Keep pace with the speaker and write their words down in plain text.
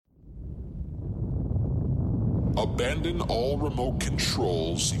Abandon all remote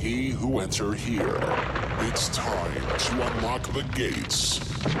controls, ye who enter here. It's time to unlock the gates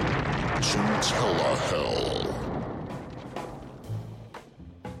to Telehell.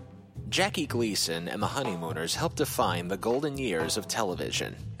 Jackie Gleason and the Honeymooners helped define the golden years of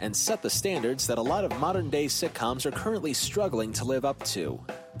television and set the standards that a lot of modern-day sitcoms are currently struggling to live up to.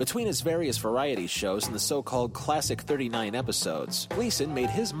 Between his various variety shows and the so-called classic 39 episodes, Gleason made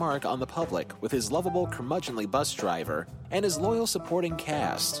his mark on the public with his lovable curmudgeonly bus driver and his loyal supporting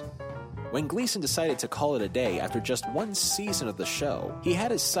cast. When Gleason decided to call it a day after just one season of the show, he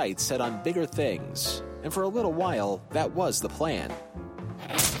had his sights set on bigger things, and for a little while, that was the plan.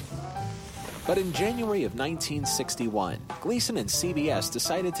 But in January of 1961, Gleason and CBS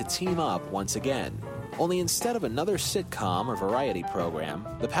decided to team up once again. Only instead of another sitcom or variety program,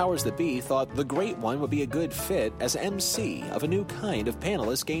 the powers that be thought the Great One would be a good fit as MC of a new kind of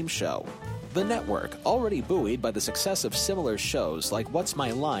panelist game show. The network, already buoyed by the success of similar shows like What's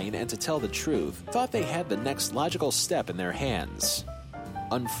My Line and To Tell the Truth, thought they had the next logical step in their hands.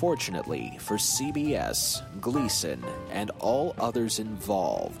 Unfortunately for CBS, Gleason, and all others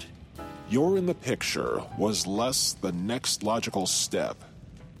involved, You're in the Picture was less the next logical step,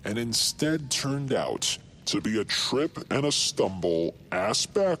 and instead turned out to be a trip and a stumble ass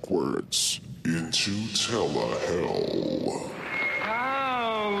backwards into Telehell.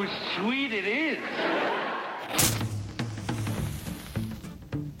 How sweet it is.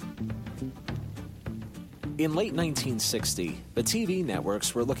 In late 1960, the TV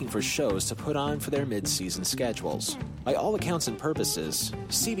networks were looking for shows to put on for their mid-season schedules. By all accounts and purposes,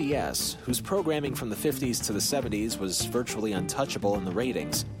 CBS, whose programming from the 50s to the 70s was virtually untouchable in the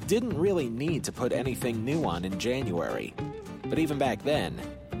ratings, didn't really need to put anything new on in January. But even back then,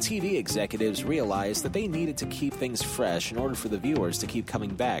 TV executives realized that they needed to keep things fresh in order for the viewers to keep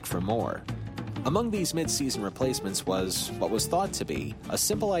coming back for more. Among these mid-season replacements was what was thought to be a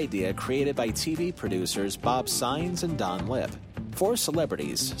simple idea created by TV producers Bob Saenz and Don Lipp. 4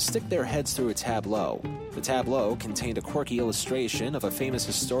 celebrities stick their heads through a tableau. The tableau contained a quirky illustration of a famous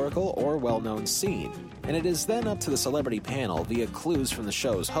historical or well-known scene, and it is then up to the celebrity panel via clues from the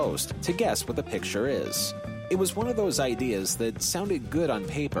show's host to guess what the picture is. It was one of those ideas that sounded good on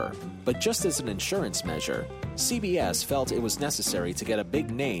paper, but just as an insurance measure, CBS felt it was necessary to get a big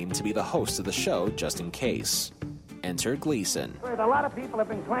name to be the host of the show just in case. Enter Gleason. A lot of people have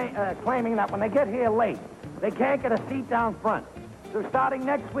been claiming that when they get here late, they can't get a seat down front. So starting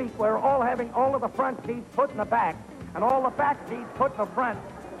next week, we're all having all of the front seats put in the back and all the back seats put in the front.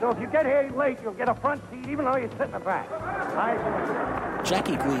 So if you get here late, you'll get a front seat even though you sit in the back.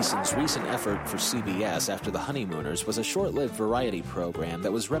 Jackie Gleason's recent effort for CBS after The Honeymooners was a short-lived variety program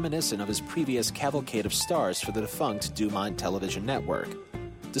that was reminiscent of his previous cavalcade of stars for the defunct Dumont Television Network.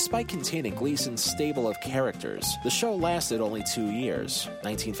 Despite containing Gleason's stable of characters, the show lasted only 2 years,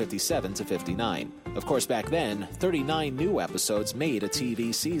 1957 to 59. Of course, back then, 39 new episodes made a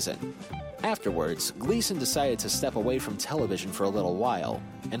TV season. Afterwards, Gleason decided to step away from television for a little while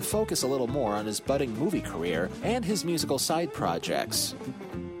and focus a little more on his budding movie career and his musical side projects.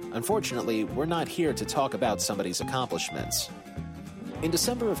 Unfortunately, we're not here to talk about somebody's accomplishments. In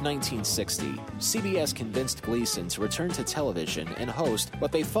December of 1960, CBS convinced Gleason to return to television and host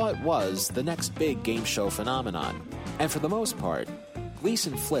what they thought was the next big game show phenomenon. And for the most part,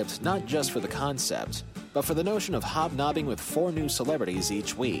 Gleason flipped not just for the concept, but for the notion of hobnobbing with 4 new celebrities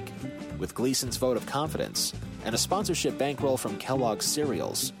each week. With Gleason's vote of confidence and a sponsorship bankroll from Kellogg's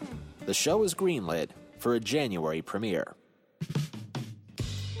cereals, the show was greenlit for a January premiere.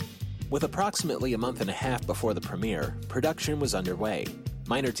 With approximately a month and a half before the premiere, production was underway.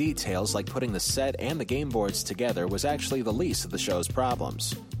 Minor details like putting the set and the game boards together was actually the least of the show's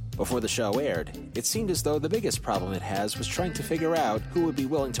problems. Before the show aired, it seemed as though the biggest problem it has was trying to figure out who would be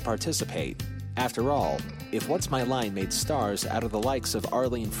willing to participate. After all, if What's My Line made stars out of the likes of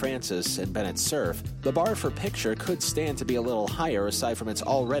Arlene Francis and Bennett Cerf, the bar for picture could stand to be a little higher aside from its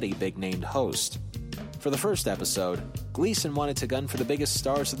already big-named host. For the first episode, Gleason wanted to gun for the biggest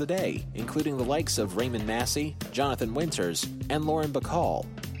stars of the day, including the likes of Raymond Massey, Jonathan Winters, and Lauren Bacall.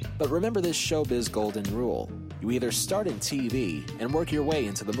 But remember this showbiz golden rule. You either start in TV and work your way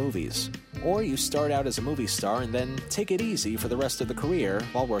into the movies, or you start out as a movie star and then take it easy for the rest of the career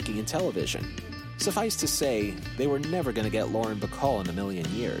while working in television. Suffice to say, they were never going to get Lauren Bacall in a million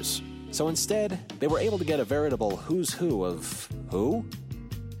years. So instead, they were able to get a veritable who's who of who?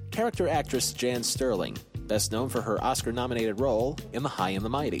 Character actress Jan Sterling, best known for her Oscar-nominated role in The High and the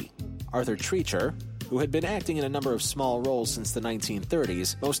Mighty. Arthur Treacher, who had been acting in a number of small roles since the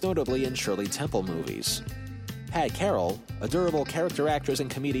 1930s, most notably in Shirley Temple movies. Pat Carroll, a durable character actress and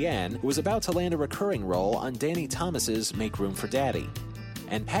comedienne who was about to land a recurring role on Danny Thomas's Make Room for Daddy.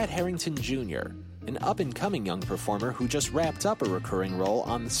 And Pat Harrington Jr., an up-and-coming young performer who just wrapped up a recurring role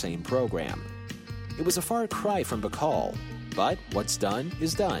on the same program. It was a far cry from Bacall, but what's done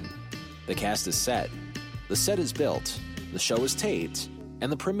is done. The cast is set, the set is built, the show is taped, and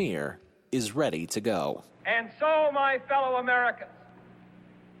the premiere is ready to go. And so, my fellow Americans,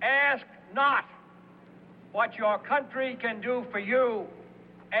 ask not what your country can do for you.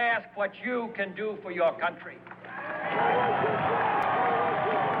 Ask what you can do for your country.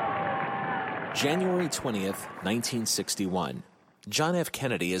 January 20th, 1961. John F.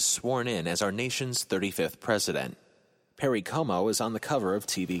 Kennedy is sworn in as our nation's 35th president. Perry Como is on the cover of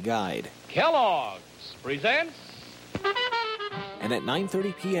TV Guide. Kellogg's presents... And at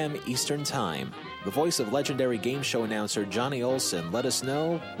 9:30 p.m. Eastern Time, the voice of legendary game show announcer Johnny Olson let us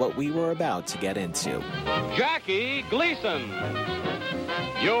know what we were about to get into. Jackie Gleason.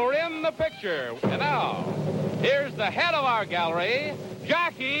 You're in the picture. And now, here's the head of our gallery,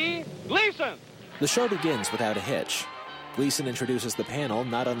 Jackie Gleason. The show begins without a hitch. Gleason introduces the panel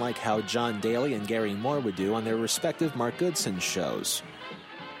not unlike how John Daly and Gary Moore would do on their respective Mark Goodson shows.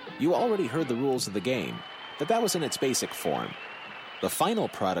 You already heard the rules of the game, but that was in its basic form. The final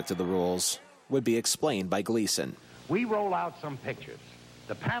product of the rules would be explained by Gleason. We roll out some pictures.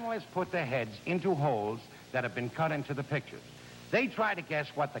 The panelists put their heads into holes that have been cut into the pictures. They try to guess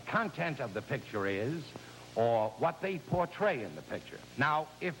what the content of the picture is or what they portray in the picture. Now,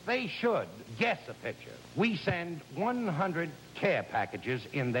 if they should guess a picture, we send 100 care packages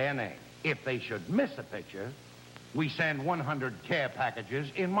in their name. If they should miss a picture, we send 100 care packages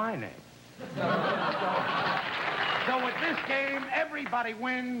in my name. So with this game, everybody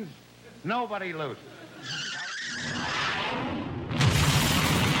wins, nobody loses.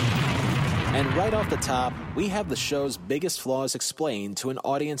 And right off the top, we have the show's biggest flaws explained to an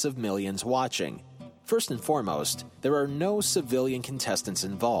audience of millions watching. First and foremost, there are no civilian contestants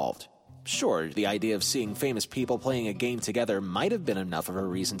involved. Sure, the idea of seeing famous people playing a game together might have been enough of a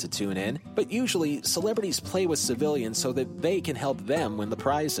reason to tune in, but usually celebrities play with civilians so that they can help them win the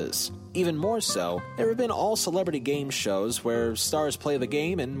prizes. Even more so, there have been all-celebrity game shows where stars play the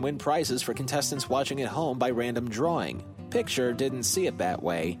game and win prizes for contestants watching at home by random drawing. Picture didn't see it that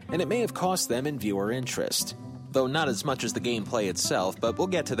way, and it may have cost them in viewer interest. Though not as much as the gameplay itself, but we'll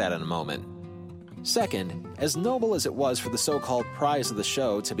get to that in a moment. Second, as noble as it was for the so-called prize of the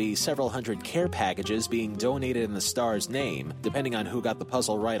show to be several hundred care packages being donated in the star's name, depending on who got the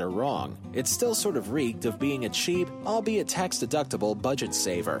puzzle right or wrong, it still sort of reeked of being a cheap, albeit tax-deductible budget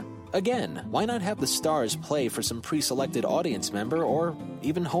saver. Again, why not have the stars play for some pre-selected audience member or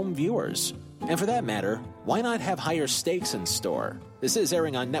even home viewers? And for that matter, why not have higher stakes in store? This is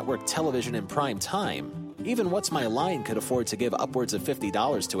airing on network television in prime time. Even What's My Line could afford to give upwards of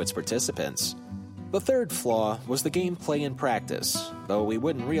 $50 to its participants. The third flaw was the gameplay in practice, though we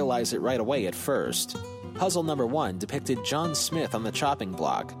wouldn't realize it right away at first. Puzzle number 1 depicted John Smith on the chopping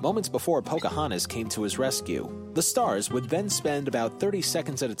block, moments before Pocahontas came to his rescue. The stars would then spend about 30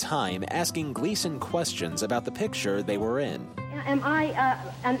 seconds at a time asking Gleason questions about the picture they were in. Am I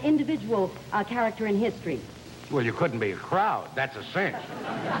an individual character in history? Well, you couldn't be a crowd. That's a cinch.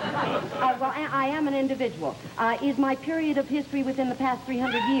 Well, I am an individual. Is my period of history within the past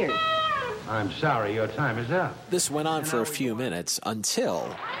 300 years? I'm sorry, your time is up. This went on for a few minutes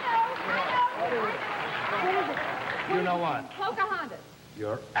until... You know what? Pocahontas.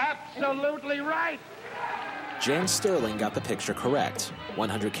 You're absolutely right. Jan Sterling got the picture correct.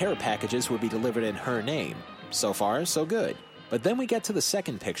 100 care packages would be delivered in her name. So far, so good. But then we get to the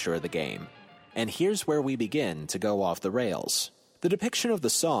second picture of the game. And here's where we begin to go off the rails. The depiction of the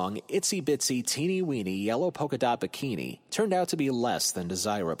song Itsy Bitsy Teeny Weeny Yellow Polka Dot Bikini turned out to be less than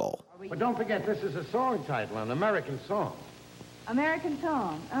desirable. But don't forget, this is a song title, an American song. American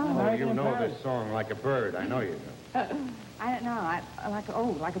song. Oh, you know this song like a bird. I know you do. I don't know.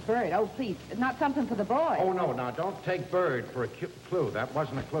 Like a bird. Oh, please. Not something for the boy. Oh, no, now, don't take bird for a clue. That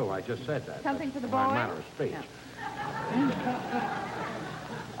wasn't a clue. I just said that. Something for the That's boy? my matter of speech.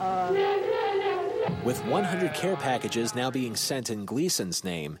 With 100 care packages now being sent in Gleason's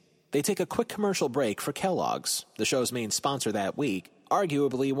name, they take a quick commercial break for Kellogg's, the show's main sponsor that week,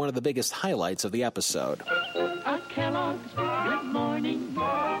 arguably one of the biggest highlights of the episode. Kellogg's, good morning,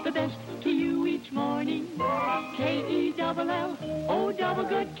 the best to you each morning. K-E-double-L-O, double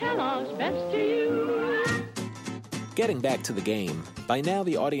good Kellogg's, best to you. Getting back to the game, by now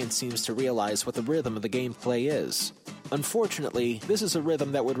the audience seems to realize what the rhythm of the gameplay is. Unfortunately, this is a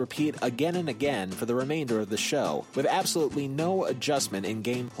rhythm that would repeat again and again for the remainder of the show, with absolutely no adjustment in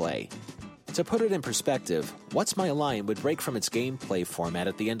gameplay. To put it in perspective, What's My Line would break from its gameplay format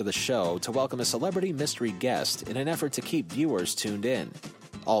at the end of the show to welcome a celebrity mystery guest in an effort to keep viewers tuned in.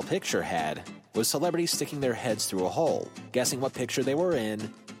 All Picture had was celebrities sticking their heads through a hole, guessing what picture they were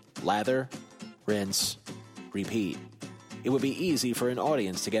in, lather, rinse, repeat. It would be easy for an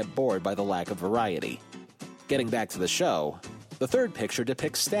audience to get bored by the lack of variety. Getting back to the show, the third picture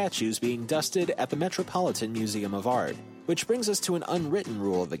depicts statues being dusted at the Metropolitan Museum of Art, which brings us to an unwritten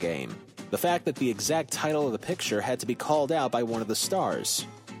rule of the game. The fact that the exact title of the picture had to be called out by one of the stars.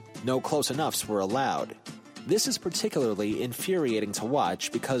 No close enoughs were allowed. This is particularly infuriating to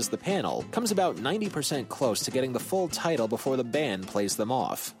watch because the panel comes about 90% close to getting the full title before the band plays them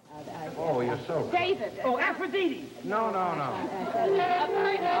off. Oh, you're so... David! Oh, Aphrodite! No. I'm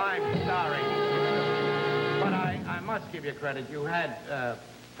sorry. But I must give you credit. You had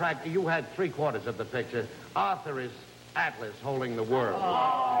three-quarters of the picture. Arthur is Atlas holding the world.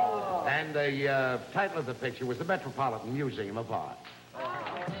 Oh. And the title of the picture was the Metropolitan Museum of Art.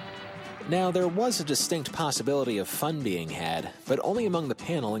 Now, there was a distinct possibility of fun being had, but only among the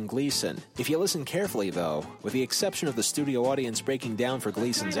panel and Gleason. If you listen carefully, though, with the exception of the studio audience breaking down for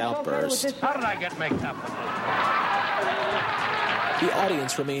Gleason's outburst, how did I get mixed up with this? The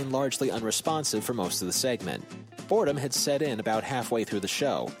audience remained largely unresponsive for most of the segment. Boredom had set in about halfway through the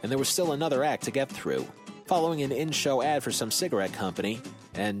show, and there was still another act to get through. Following an in-show ad for some cigarette company,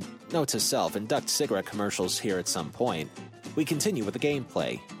 and note to self, induct cigarette commercials here at some point, we continue with the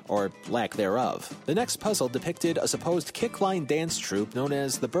gameplay, or lack thereof. The next puzzle depicted a supposed kickline dance troupe known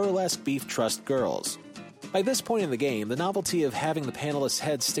as the Burlesque Beef Trust Girls. By this point in the game, the novelty of having the panelists'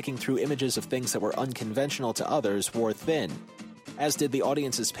 heads sticking through images of things that were unconventional to others wore thin, as did the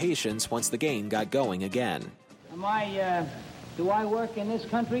audience's patience once the game got going again. Do I work in this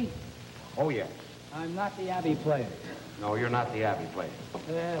country? Oh, yes. I'm not the Abbey player. No, you're not the Abbey player.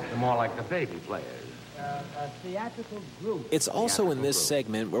 You're more like the baby players. A theatrical group. It's also in this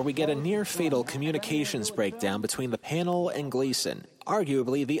segment where we get a near-fatal communications breakdown between the panel and Gleason,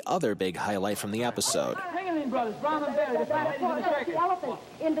 arguably the other big highlight from the episode. Ringling Brothers, Brown and Berry, the fat ladies in the circus. The elephants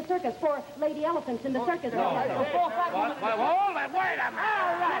in the circus. 4 lady elephants in the circus. Hold it, wait a minute.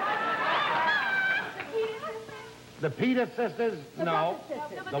 All right. The Peter sisters? No.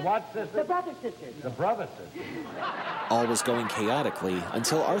 The what sisters? The Brother Sisters. The Brother Sisters. All was going chaotically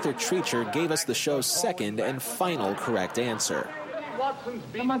until Arthur Treacher gave us the show's second and final correct answer. Watson's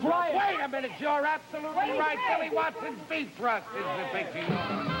Beef Trust. Wait a minute, you're absolutely right. Billy Watson's Beef Trust is the picture.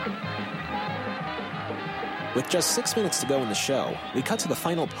 With just 6 minutes to go in the show, we cut to the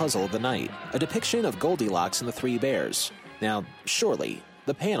final puzzle of the night, a depiction of Goldilocks and the Three Bears. Now, surely,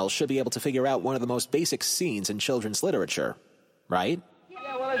 the panel should be able to figure out one of the most basic scenes in children's literature, right?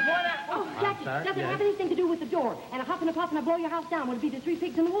 Yeah, well, there's one... Oh, Jackie, does it have anything to do with the door? And a huff and a puff and a blow your house down would it be the 3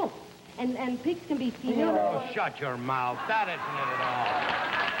 pigs and the wolf? And pigs can be female. Oh, shut your mouth. That isn't it at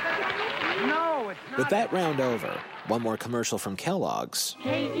all. No, it's not. With that round over, one more commercial from Kellogg's.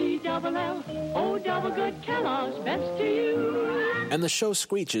 K-E-double-L-O double good Kellogg's, best to you. And the show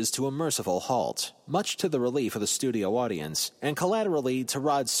screeches to a merciful halt, much to the relief of the studio audience, and collaterally to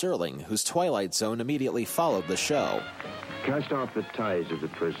Rod Serling, whose Twilight Zone immediately followed the show. Cast off the ties of the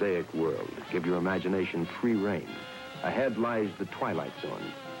prosaic world. Give your imagination free rein. Ahead lies the Twilight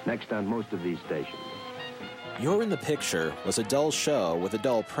Zone, next on most of these stations. You're in the Picture was a dull show with a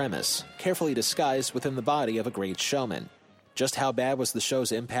dull premise, carefully disguised within the body of a great showman. Just how bad was the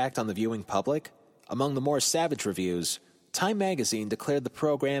show's impact on the viewing public? Among the more savage reviews, Time magazine declared the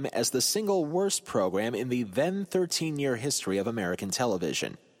program as the single worst program in the then 13-year history of American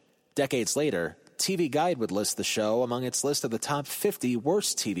television. Decades later, TV Guide would list the show among its list of the top 50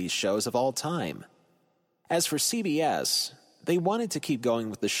 worst TV shows of all time. As for CBS, they wanted to keep going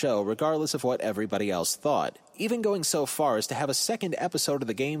with the show regardless of what everybody else thought, even going so far as to have a second episode of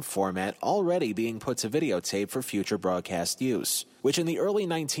the game format already being put to videotape for future broadcast use, which in the early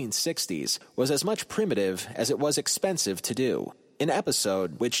 1960s was as much primitive as it was expensive to do, an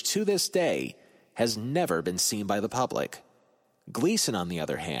episode which to this day has never been seen by the public. Gleason, on the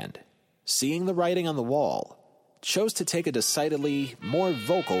other hand, seeing the writing on the wall, chose to take a decidedly more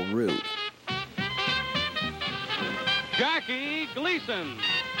vocal route. Jackie Gleason,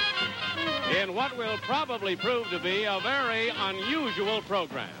 in what will probably prove to be a very unusual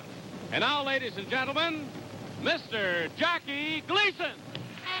program. And now, ladies and gentlemen, Mr. Jackie Gleason.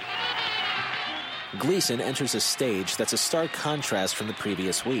 Gleason enters a stage that's a stark contrast from the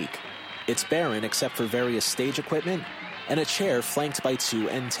previous week. It's barren except for various stage equipment and a chair flanked by 2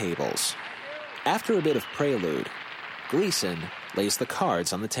 end tables. After a bit of prelude, Gleason lays the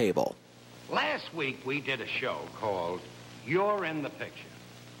cards on the table. Last week, we did a show called You're in the Picture.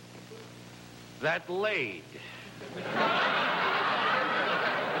 that laid,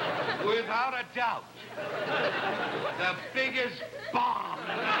 without a doubt, the biggest bomb.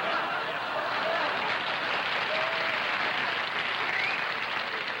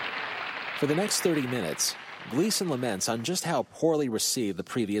 For the next 30 minutes, Gleason laments on just how poorly received the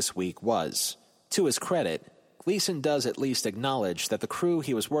previous week was. To his credit, Gleason does at least acknowledge that the crew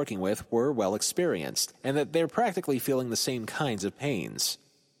he was working with were well experienced, and that they're practically feeling the same kinds of pains.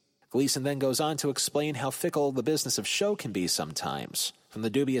 Gleason then goes on to explain how fickle the business of show can be sometimes, from the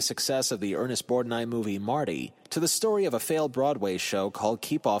dubious success of the Ernest Borgnine movie Marty to the story of a failed Broadway show called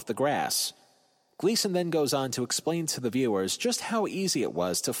Keep Off the Grass. Gleason then goes on to explain to the viewers just how easy it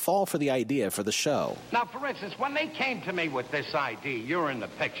was to fall for the idea for the show. Now, for instance, when they came to me with this idea, you're in the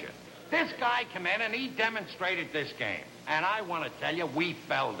picture, this guy came in and he demonstrated this game. And I want to tell you, we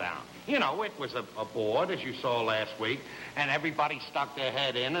fell down. You know, it was a board, as you saw last week, and everybody stuck their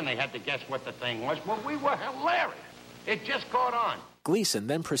head in and they had to guess what the thing was. Well, we were hilarious. It just caught on. Gleason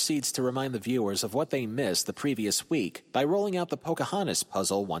then proceeds to remind the viewers of what they missed the previous week by rolling out the Pocahontas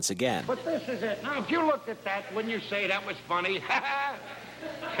puzzle once again. But this is it. Now, if you looked at that, wouldn't you say that was funny?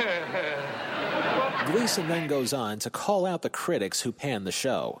 Gleason then goes on to call out the critics who panned the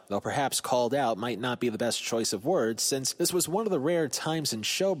show, though perhaps called out might not be the best choice of words, since this was one of the rare times in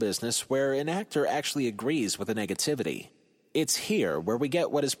show business where an actor actually agrees with the negativity. It's here where we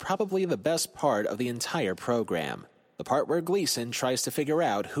get what is probably the best part of the entire program. The part where Gleason tries to figure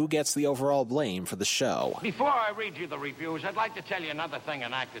out who gets the overall blame for the show. Before I read you the reviews, I'd like to tell you another thing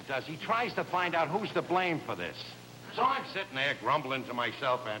an actor does. He tries to find out who's to blame for this. So I'm sitting there grumbling to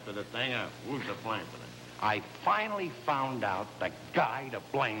myself after the thing, who's to blame for this? I finally found out the guy to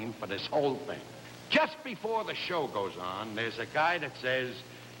blame for this whole thing. Just before the show goes on, there's a guy that says,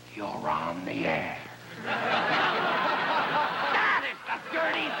 "You're on the air." That is the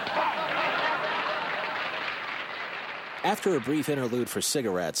dirty part. After a brief interlude for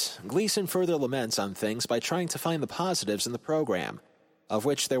cigarettes, Gleason further laments on things by trying to find the positives in the program, of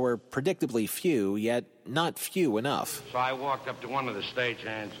which there were predictably few, yet not few enough. So I walked up to one of the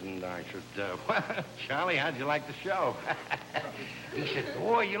stagehands and I said, well, Charlie, how'd you like the show? He said,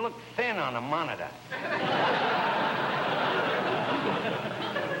 boy, you look thin on a monitor.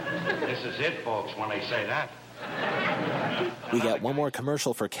 This is it, folks, when they say that. We get one more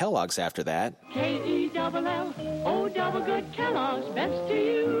commercial for Kellogg's after that. K-E-double-L-O double good Kellogg's, best to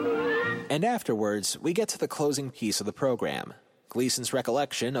you. And afterwards, we get to the closing piece of the program, Gleason's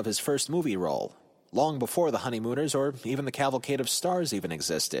recollection of his first movie role, long before the Honeymooners or even the Cavalcade of Stars even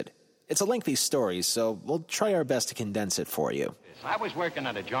existed. It's a lengthy story, so we'll try our best to condense it for you. I was working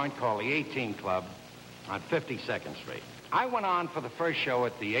at a joint called the 18 Club on 52nd Street. I went on for the first show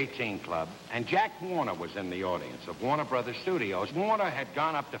at the 18 Club, and Jack Warner was in the audience of Warner Brothers Studios. Warner had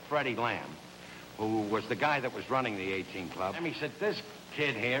gone up to Freddie Lamb, who was the guy that was running the 18 Club. And he said, this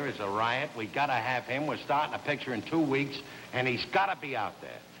kid here is a riot. We got to have him. We're starting a picture in 2 weeks, and he's got to be out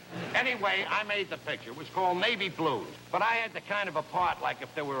there. Anyway, I made the picture. It was called Navy Blues. But I had the kind of a part like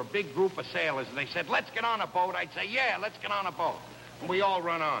if there were a big group of sailors and they said, let's get on a boat, I'd say, yeah, let's get on a boat. And we all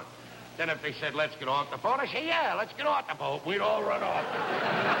run on. Then if they said, let's get off the boat, I'd say, yeah, let's get off the boat. We'd all run off.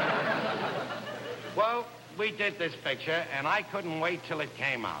 Well, we did this picture, and I couldn't wait till it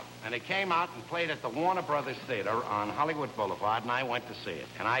came out. And it came out and played at the Warner Brothers Theater on Hollywood Boulevard, and I went to see it.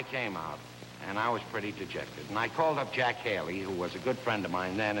 And I came out, and I was pretty dejected. And I called up Jack Haley, who was a good friend of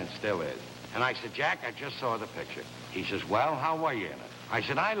mine then and still is. And I said, Jack, I just saw the picture. He says, well, how were you in it? I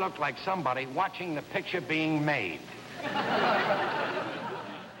said, I looked like somebody watching the picture being made.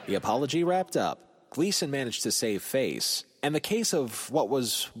 The apology wrapped up, Gleason managed to save face, and the case of what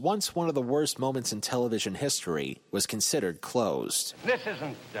was once one of the worst moments in television history was considered closed. This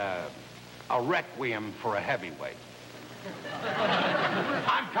isn't a requiem for a heavyweight.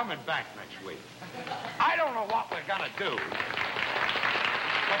 I'm coming back next week. I don't know what we're going to do,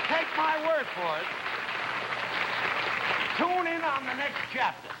 but take my word for it. Tune in on the next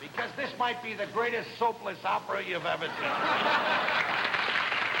chapter, because this might be the greatest soapless opera you've ever seen.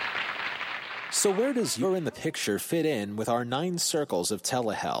 So where does You're in the Picture fit in with our 9 circles of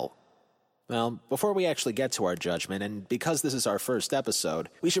telehell? Well, before we actually get to our judgment, and because this is our first episode,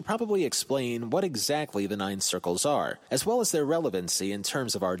 we should probably explain what exactly the 9 circles are, as well as their relevancy in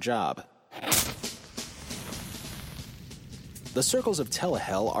terms of our job. The circles of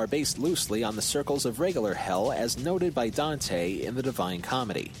telehell are based loosely on the circles of regular hell as noted by Dante in the Divine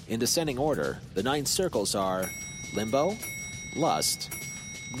Comedy. In descending order, the 9 circles are limbo, lust,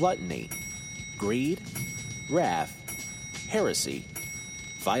 gluttony, greed, wrath, heresy,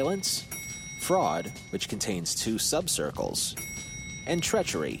 violence, fraud, which contains 2 subcircles, and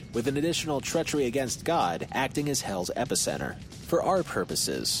Treachery, with an additional Treachery Against God acting as Hell's epicenter. For our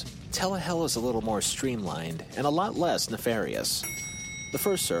purposes, Telehell is a little more streamlined and a lot less nefarious. The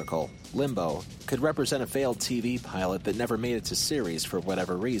first circle, Limbo, could represent a failed TV pilot that never made it to series for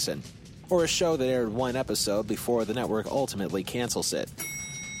whatever reason, or a show that aired one episode before the network ultimately cancels it.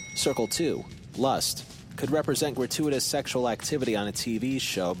 Circle 2, Lust, could represent gratuitous sexual activity on a TV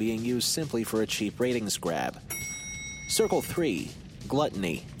show being used simply for a cheap ratings grab. Circle 3,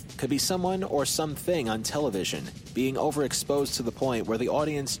 Gluttony, could be someone or something on television being overexposed to the point where the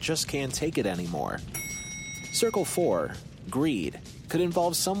audience just can't take it anymore. Circle 4, Greed, could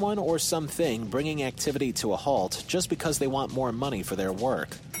involve someone or something bringing activity to a halt just because they want more money for their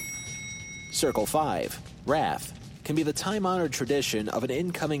work. Circle 5, Wrath, can be the time-honored tradition of an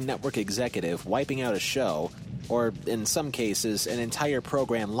incoming network executive wiping out a show, or in some cases, an entire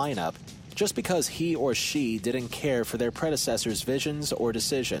program lineup, just because he or she didn't care for their predecessor's visions or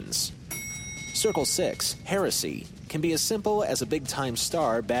decisions. Circle 6, Heresy, can be as simple as a big-time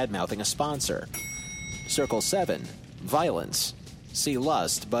star bad-mouthing a sponsor. Circle 7, Violence, see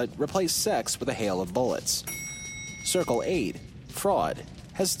Lust, but replace sex with a hail of bullets. Circle 8, Fraud,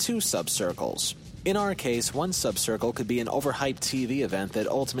 has two subcircles. In our case, one subcircle could be an overhyped TV event that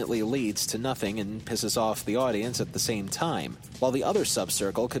ultimately leads to nothing and pisses off the audience at the same time, while the other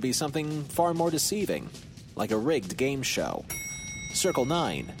subcircle could be something far more deceiving, like a rigged game show. Circle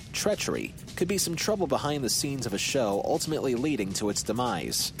 9, Treachery, could be some trouble behind the scenes of a show ultimately leading to its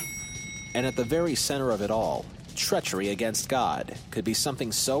demise. And at the very center of it all, Treachery Against God could be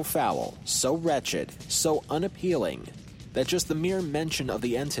something so foul, so wretched, so unappealing, that just the mere mention of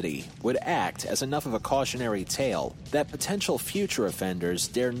the entity would act as enough of a cautionary tale that potential future offenders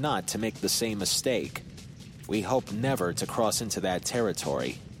dare not to make the same mistake. We hope never to cross into that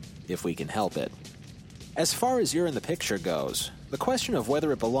territory, if we can help it. As far as You're in the Picture goes, the question of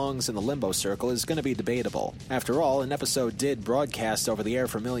whether it belongs in the Limbo Circle is going to be debatable. After all, an episode did broadcast over the air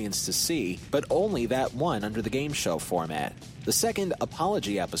for millions to see, but only that one under the game show format. The second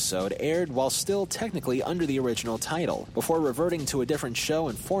Apology episode aired while still technically under the original title, before reverting to a different show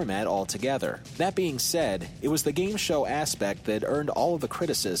and format altogether. That being said, it was the game show aspect that earned all of the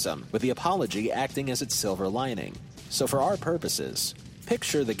criticism, with the Apology acting as its silver lining. So for our purposes,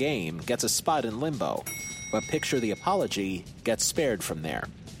 Picture the Game gets a spot in Limbo, but Picture the Apology gets spared from there.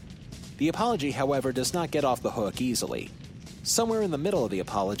 The Apology, however, does not get off the hook easily. Somewhere in the middle of the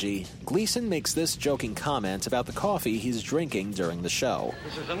Apology, Gleason makes this joking comment about the coffee he's drinking during the show.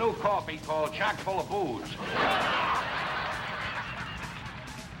 This is a new coffee called Chock Full of Booze.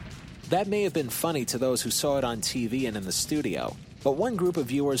 That may have been funny to those who saw it on TV and in the studio, but one group of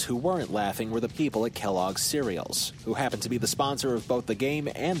viewers who weren't laughing were the people at Kellogg's Cereals, who happened to be the sponsor of both the game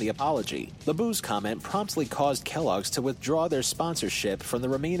and the Apology. The booze comment promptly caused Kellogg's to withdraw their sponsorship from the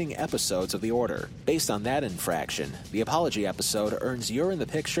remaining episodes of the order. Based on that infraction, the Apology episode earns You're in the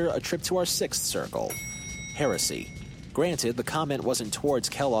Picture a trip to our sixth circle, Heresy. Granted, the comment wasn't towards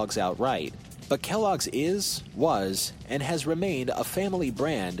Kellogg's outright, but Kellogg's was, and has remained a family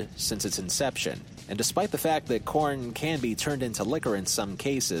brand since its inception. And despite the fact that corn can be turned into liquor in some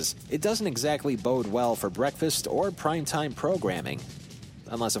cases, it doesn't exactly bode well for breakfast or primetime programming.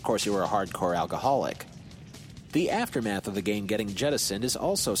 Unless, of course, you were a hardcore alcoholic. The aftermath of the game getting jettisoned is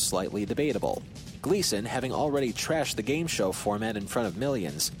also slightly debatable. Gleason, having already trashed the game show format in front of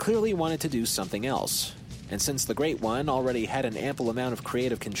millions, clearly wanted to do something else. And since the Great One already had an ample amount of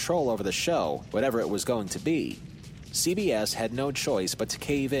creative control over the show, whatever it was going to be, CBS had no choice but to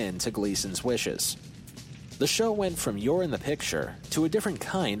cave in to Gleason's wishes. The show went from You're in the Picture to a different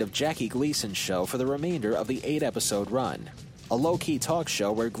kind of Jackie Gleason show for the remainder of the 8-episode run. A low-key talk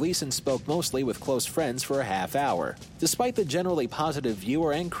show where Gleason spoke mostly with close friends for a half hour. Despite the generally positive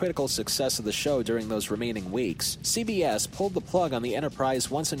viewer and critical success of the show during those remaining weeks, CBS pulled the plug on the enterprise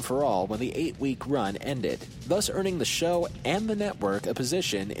once and for all when the 8-week run ended, thus earning the show and the network a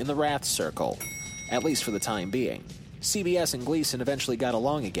position in the Wrath Circle, at least for the time being. CBS and Gleason eventually got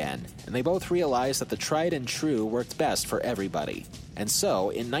along again, and they both realized that the tried and true worked best for everybody. And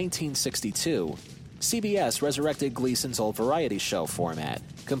so, in 1962, CBS resurrected Gleason's old variety show format,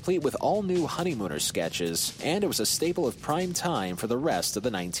 complete with all new Honeymooner sketches, and it was a staple of prime time for the rest of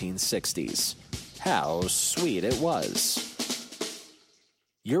the 1960s. How sweet it was.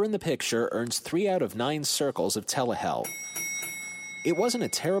 You're in the Picture earns 3 out of 9 circles of Telehell. It wasn't a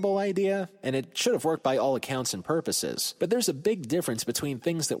terrible idea, and it should have worked by all accounts and purposes, but there's a big difference between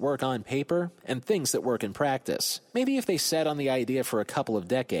things that work on paper and things that work in practice. Maybe if they sat on the idea for a couple of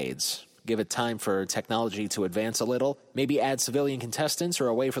decades, give it time for technology to advance a little, maybe add civilian contestants or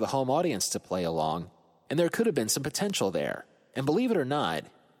a way for the home audience to play along, and there could have been some potential there. And believe it or not,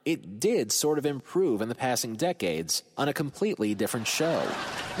 it did sort of improve in the passing decades on a completely different show.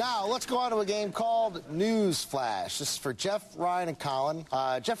 Now, let's go on to a game called News Flash. This is for Jeff, Ryan, and Colin.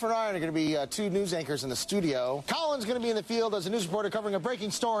 Jeff and Ryan are going to be two news anchors in the studio. Colin's going to be in the field as a news reporter covering a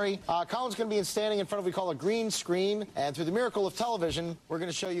breaking story. Colin's going to be standing in front of what we call a green screen. And through the miracle of television, we're going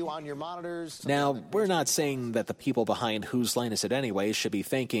to show you on your monitors. Now, we're not saying that the people behind Whose Line Is It Anyway should be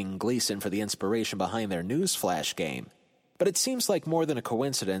thanking Gleason for the inspiration behind their News Flash game. But it seems like more than a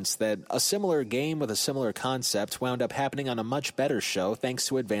coincidence that a similar game with a similar concept wound up happening on a much better show thanks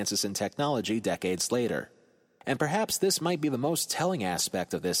to advances in technology decades later. And perhaps this might be the most telling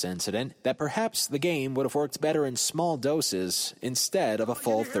aspect of this incident, that perhaps the game would have worked better in small doses instead of a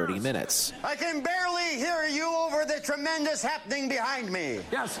full 30 minutes. I can barely hear you over the tremendous happening behind me.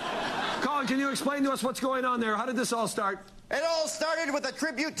 Yes. Colin, can you explain to us what's going on there? How did this all start? It all started with a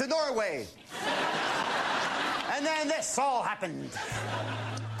tribute to Norway. And then this all happened.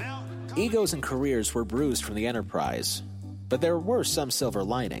 Egos and careers were bruised from the enterprise, but there were some silver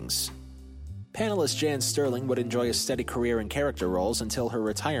linings. Panelist Jan Sterling would enjoy a steady career in character roles until her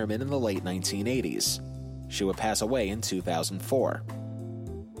retirement in the late 1980s. She would pass away in 2004.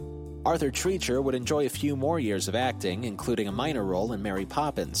 Arthur Treacher would enjoy a few more years of acting, including a minor role in Mary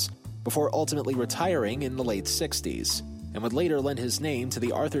Poppins, before ultimately retiring in the late 60s, and would later lend his name to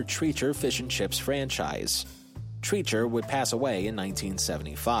the Arthur Treacher Fish and Chips franchise. Treacher would pass away in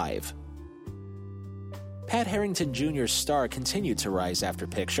 1975. Pat Harrington Jr.'s star continued to rise after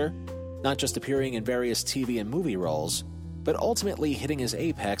Picture, not just appearing in various TV and movie roles, but ultimately hitting his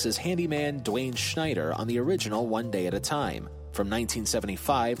apex as handyman Dwayne Schneider on the original One Day at a Time, from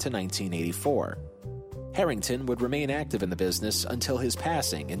 1975 to 1984. Harrington would remain active in the business until his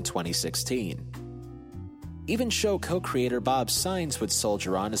passing in 2016. Even show co-creator Bob Saenz would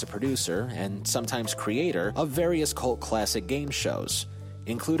soldier on as a producer and sometimes creator of various cult classic game shows,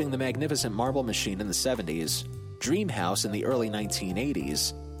 including The Magnificent Marble Machine in the 70s, Dreamhouse in the early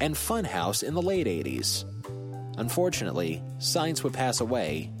 1980s, and Funhouse in the late 80s. Unfortunately, Saenz would pass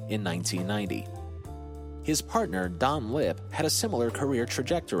away in 1990. His partner, Don Lipp, had a similar career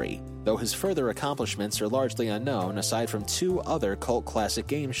trajectory, though his further accomplishments are largely unknown aside from two other cult classic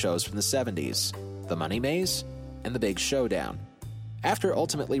game shows from the 70s, The Money Maze and The Big Showdown. After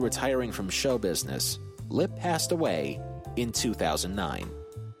ultimately retiring from show business, Lipp passed away in 2009.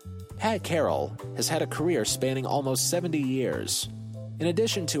 Pat Carroll has had a career spanning almost 70 years. In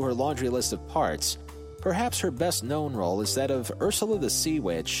addition to her laundry list of parts, perhaps her best-known role is that of Ursula the Sea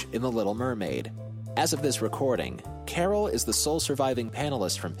Witch in The Little Mermaid. As of this recording, Carroll is the sole surviving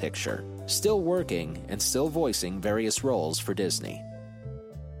panelist from Picture, still working and still voicing various roles for Disney.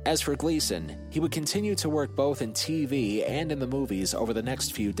 As for Gleason, he would continue to work both in TV and in the movies over the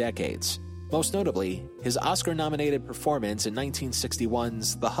next few decades. Most notably, his Oscar-nominated performance in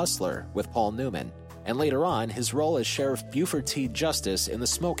 1961's The Hustler with Paul Newman, and later on, his role as Sheriff Buford T. Justice in the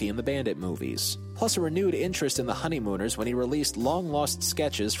Smokey and the Bandit movies, plus a renewed interest in The Honeymooners when he released long-lost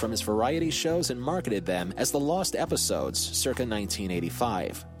sketches from his variety shows and marketed them as the Lost Episodes circa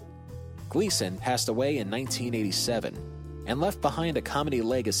 1985. Gleason passed away in 1987, and left behind a comedy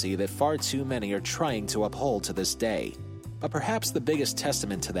legacy that far too many are trying to uphold to this day. But perhaps the biggest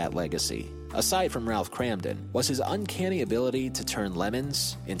testament to that legacy, aside from Ralph Kramden, was his uncanny ability to turn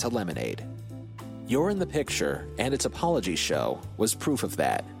lemons into lemonade. You're in the Picture and its apology show was proof of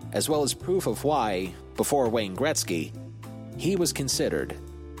that, as well as proof of why, before Wayne Gretzky, he was considered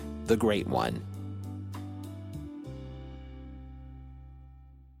the Great One.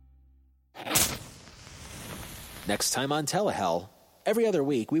 Next time on Telehell, every other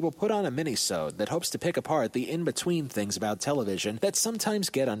week we will put on a mini-sode that hopes to pick apart the in-between things about television that sometimes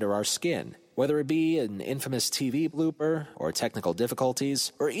get under our skin, whether it be an infamous TV blooper, or technical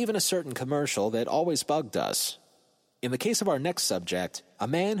difficulties, or even a certain commercial that always bugged us. In the case of our next subject, a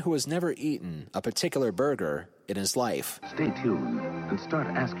man who has never eaten a particular burger in his life. Stay tuned and start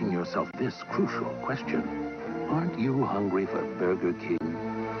asking yourself this crucial question. Aren't you hungry for Burger King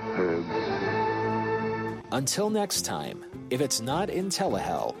herbs? Until next time, if it's not in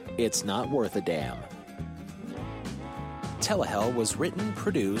Telehell, it's not worth a damn. Telehell was written,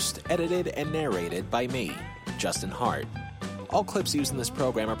 produced, edited, and narrated by me, Justin Hart. All clips used in this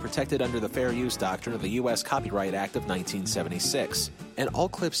program are protected under the Fair Use Doctrine of the U.S. Copyright Act of 1976, and all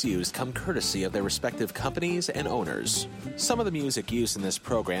clips used come courtesy of their respective companies and owners. Some of the music used in this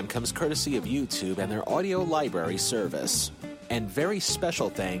program comes courtesy of YouTube and their audio library service. And very special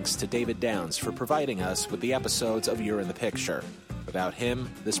thanks to David Downs for providing us with the episodes of You're in the Picture. Without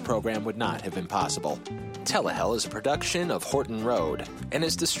him, this program would not have been possible. Telehell is a production of Horton Road and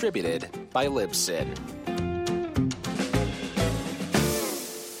is distributed by Libsyn.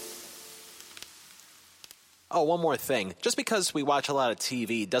 Oh, one more thing. Just because we watch a lot of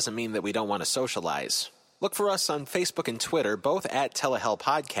TV doesn't mean that we don't want to socialize. Look for us on Facebook and Twitter, both at Telehell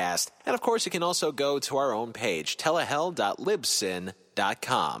Podcast. And of course, you can also go to our own page,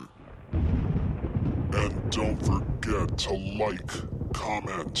 telehell.libsyn.com. And don't forget to like,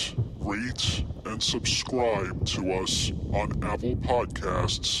 comment, rate, and subscribe to us on Apple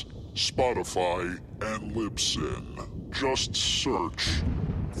Podcasts, Spotify, and Libsyn. Just search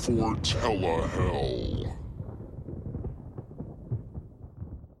for Telehell.